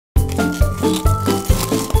Hey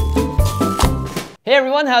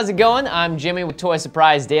everyone, how's it going? I'm Jimmy with Toy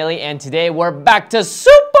Surprise Daily, and today we're back to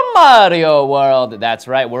Super Mario World. That's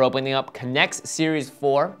right, we're opening up Connect's Series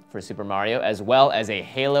 4 for Super Mario, as well as a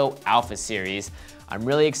Halo Alpha Series. I'm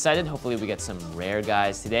really excited. Hopefully we get some rare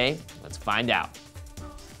guys today. Let's find out.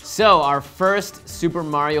 So our first Super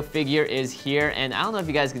Mario figure is here, and I don't know if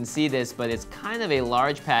you guys can see this, but it's kind of a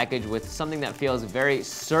large package with something that feels very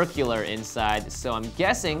circular inside, so I'm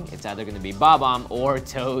guessing it's either going to be Bob-omb or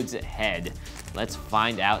Toad's head. Let's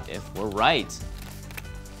find out if we're right.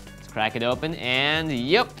 Let's crack it open, and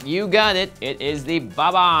yep, you got it. It is the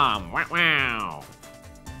bob-omb. Wow, wow.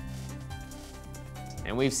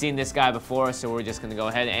 And we've seen this guy before, so we're just gonna go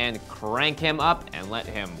ahead and crank him up and let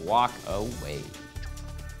him walk away.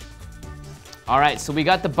 All right, so we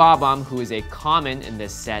got the bob-omb, who is a common in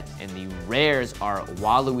this set, and the rares are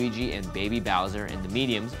Waluigi and Baby Bowser, and the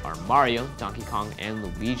mediums are Mario, Donkey Kong, and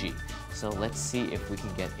Luigi. So let's see if we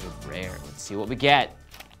can get a rare. Let's see what we get.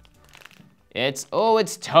 It's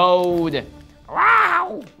Toad.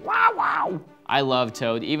 Wow, wow, wow. I love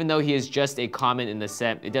Toad. Even though he is just a common in the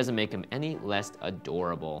set, it doesn't make him any less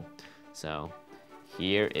adorable. So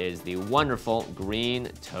here is the wonderful green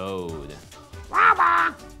Toad.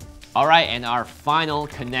 All right, and our final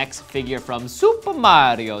Connects figure from Super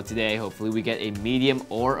Mario today. Hopefully we get a medium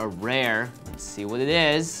or a rare. Let's see what it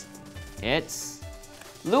is. It's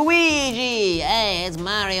Luigi! Hey, it's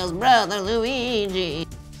Mario's brother, Luigi.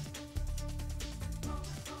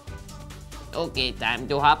 Okay, time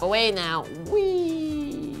to hop away now.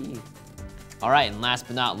 Whee! All right, and last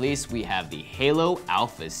but not least, we have the Halo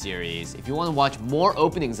Alpha series. If you want to watch more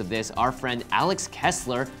openings of this, our friend Alex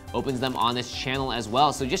Kessler opens them on this channel as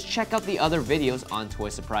well. So just check out the other videos on Toy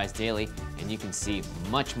Surprise Daily, and you can see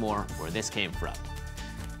much more where this came from.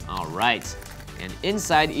 All right, and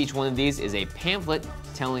inside each one of these is a pamphlet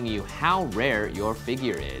telling you how rare your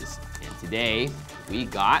figure is. And today, we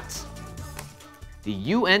got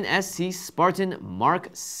the UNSC Spartan Mark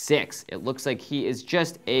 6. It looks like he is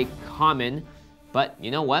just a common, but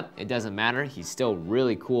you know what? It doesn't matter. He's still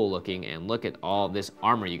really cool looking, and look at all this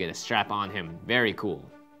armor you get to strap on him. Very cool.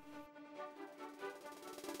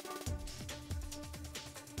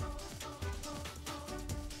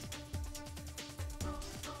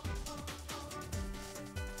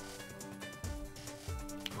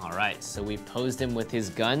 All right, so we posed him with his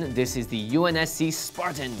gun. This is the UNSC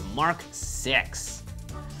Spartan Mark 6.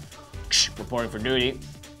 Reporting for duty.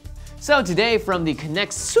 So today from the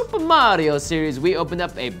Connect Super Mario series, we opened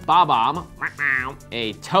up a bob-omb,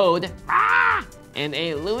 a Toad, and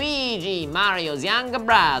a Luigi, Mario's younger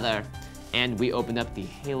brother. And we opened up the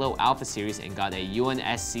Halo Alpha series and got a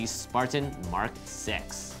UNSC Spartan Mark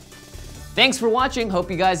 6. Thanks for watching. Hope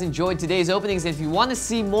you guys enjoyed today's openings. And if you want to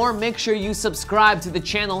see more, make sure you subscribe to the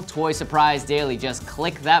channel Toy Surprise Daily. Just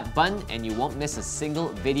click that button and you won't miss a single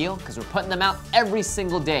video because we're putting them out every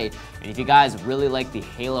single day. And if you guys really like the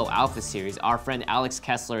Halo Alpha series, our friend Alex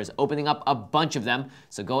Kessler is opening up a bunch of them.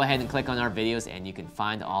 So go ahead and click on our videos and you can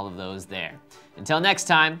find all of those there. Until next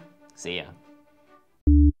time, see ya.